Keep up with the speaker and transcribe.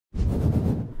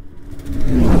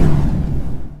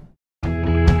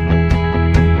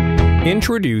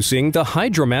Introducing the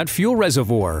HydraMat fuel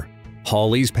reservoir,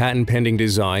 Holley's patent-pending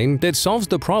design that solves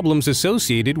the problems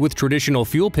associated with traditional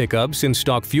fuel pickups in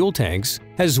stock fuel tanks,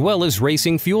 as well as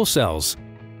racing fuel cells.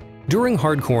 During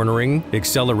hard cornering,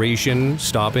 acceleration,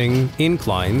 stopping,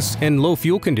 inclines, and low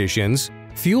fuel conditions,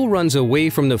 fuel runs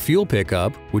away from the fuel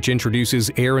pickup, which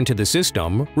introduces air into the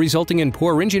system, resulting in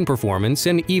poor engine performance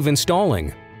and even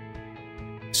stalling.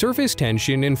 Surface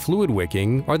tension and fluid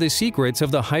wicking are the secrets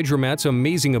of the HydraMat's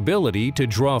amazing ability to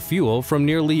draw fuel from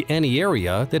nearly any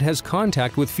area that has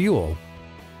contact with fuel.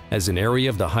 As an area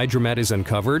of the HydraMat is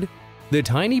uncovered, the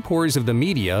tiny pores of the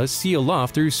media seal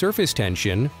off through surface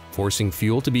tension, forcing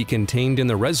fuel to be contained in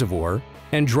the reservoir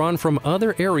and drawn from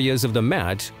other areas of the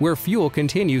mat where fuel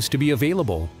continues to be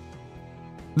available.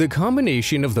 The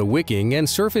combination of the wicking and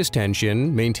surface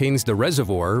tension maintains the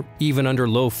reservoir even under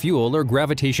low fuel or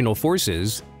gravitational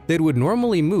forces that would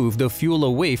normally move the fuel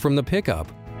away from the pickup.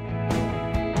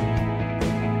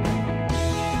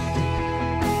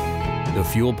 The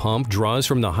fuel pump draws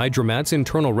from the HydraMat's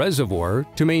internal reservoir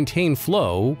to maintain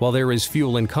flow while there is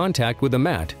fuel in contact with the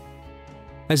mat.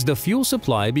 As the fuel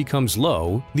supply becomes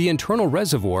low, the internal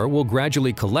reservoir will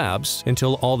gradually collapse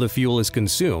until all the fuel is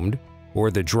consumed, or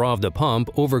the draw of the pump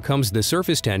overcomes the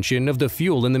surface tension of the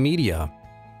fuel in the media.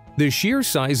 The sheer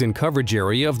size and coverage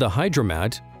area of the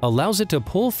HydraMat allows it to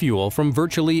pull fuel from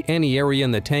virtually any area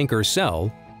in the tank or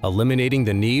cell, eliminating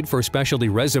the need for specialty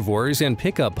reservoirs and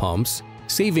pickup pumps,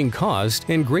 saving cost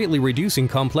and greatly reducing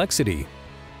complexity.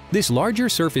 This larger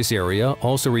surface area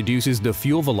also reduces the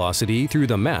fuel velocity through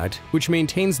the mat, which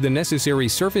maintains the necessary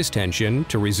surface tension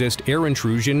to resist air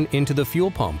intrusion into the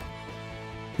fuel pump.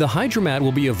 The HydraMat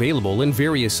will be available in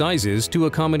various sizes to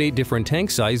accommodate different tank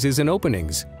sizes and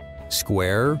openings.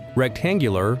 Square,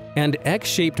 rectangular, and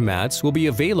X-shaped mats will be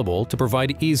available to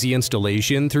provide easy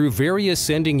installation through various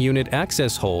sending unit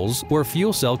access holes or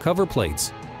fuel cell cover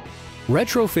plates.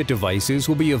 Retrofit devices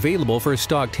will be available for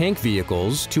stock tank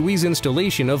vehicles to ease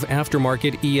installation of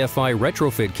aftermarket EFI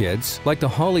retrofit kits like the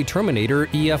Holley Terminator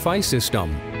EFI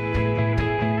system.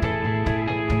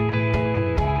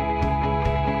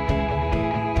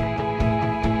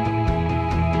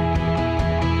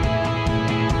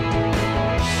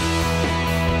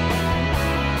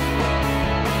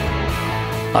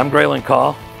 I'm Graylin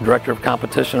Call, Director of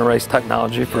Competition and Race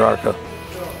Technology for ARCA.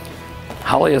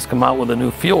 Holley has come out with a new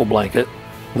fuel blanket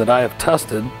that I have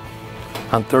tested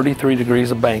on 33 degrees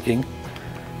of banking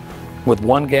with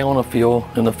 1 gallon of fuel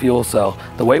in the fuel cell.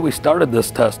 The way we started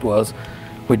this test was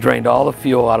we drained all the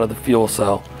fuel out of the fuel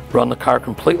cell, run the car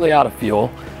completely out of fuel,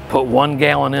 put 1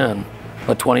 gallon in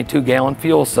a 22-gallon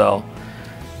fuel cell,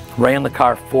 ran the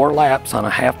car 4 laps on a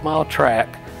half-mile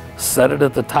track, set it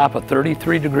at the top of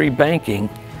 33-degree banking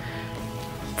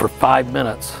for 5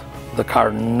 minutes. The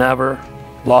car never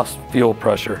lost fuel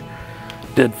pressure.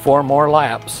 Did 4 more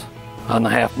laps on the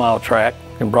half-mile track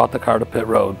and brought the car to pit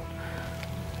road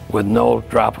with no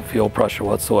drop of fuel pressure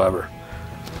whatsoever.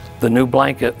 The new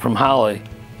blanket from Holley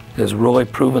has really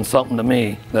proven something to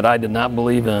me that I did not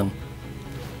believe in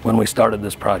when we started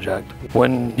this project.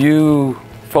 When you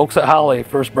folks at Holley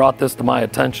first brought this to my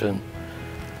attention,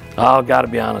 I've got to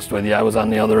be honest with you, I was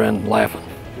on the other end laughing.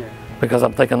 Because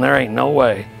I'm thinking there ain't no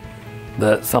way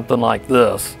that something like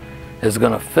this is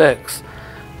going to fix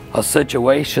a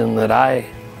situation that I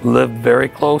lived very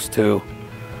close to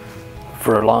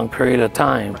for a long period of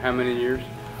time. For how many years?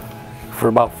 For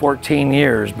about 14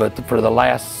 years, but for the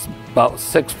last about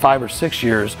 5 or 6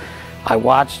 years, I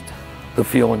watched the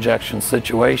fuel injection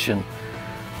situation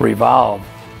revolve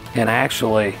and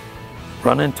actually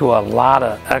run into a lot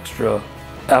of extra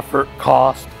effort,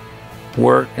 cost,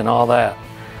 work, and all that.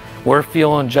 Where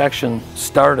fuel injection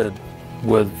started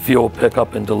with fuel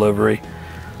pickup and delivery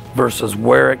versus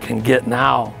where it can get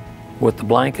now with the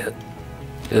blanket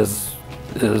is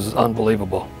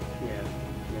unbelievable.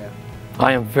 Yeah.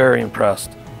 I am very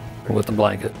impressed with the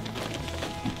blanket.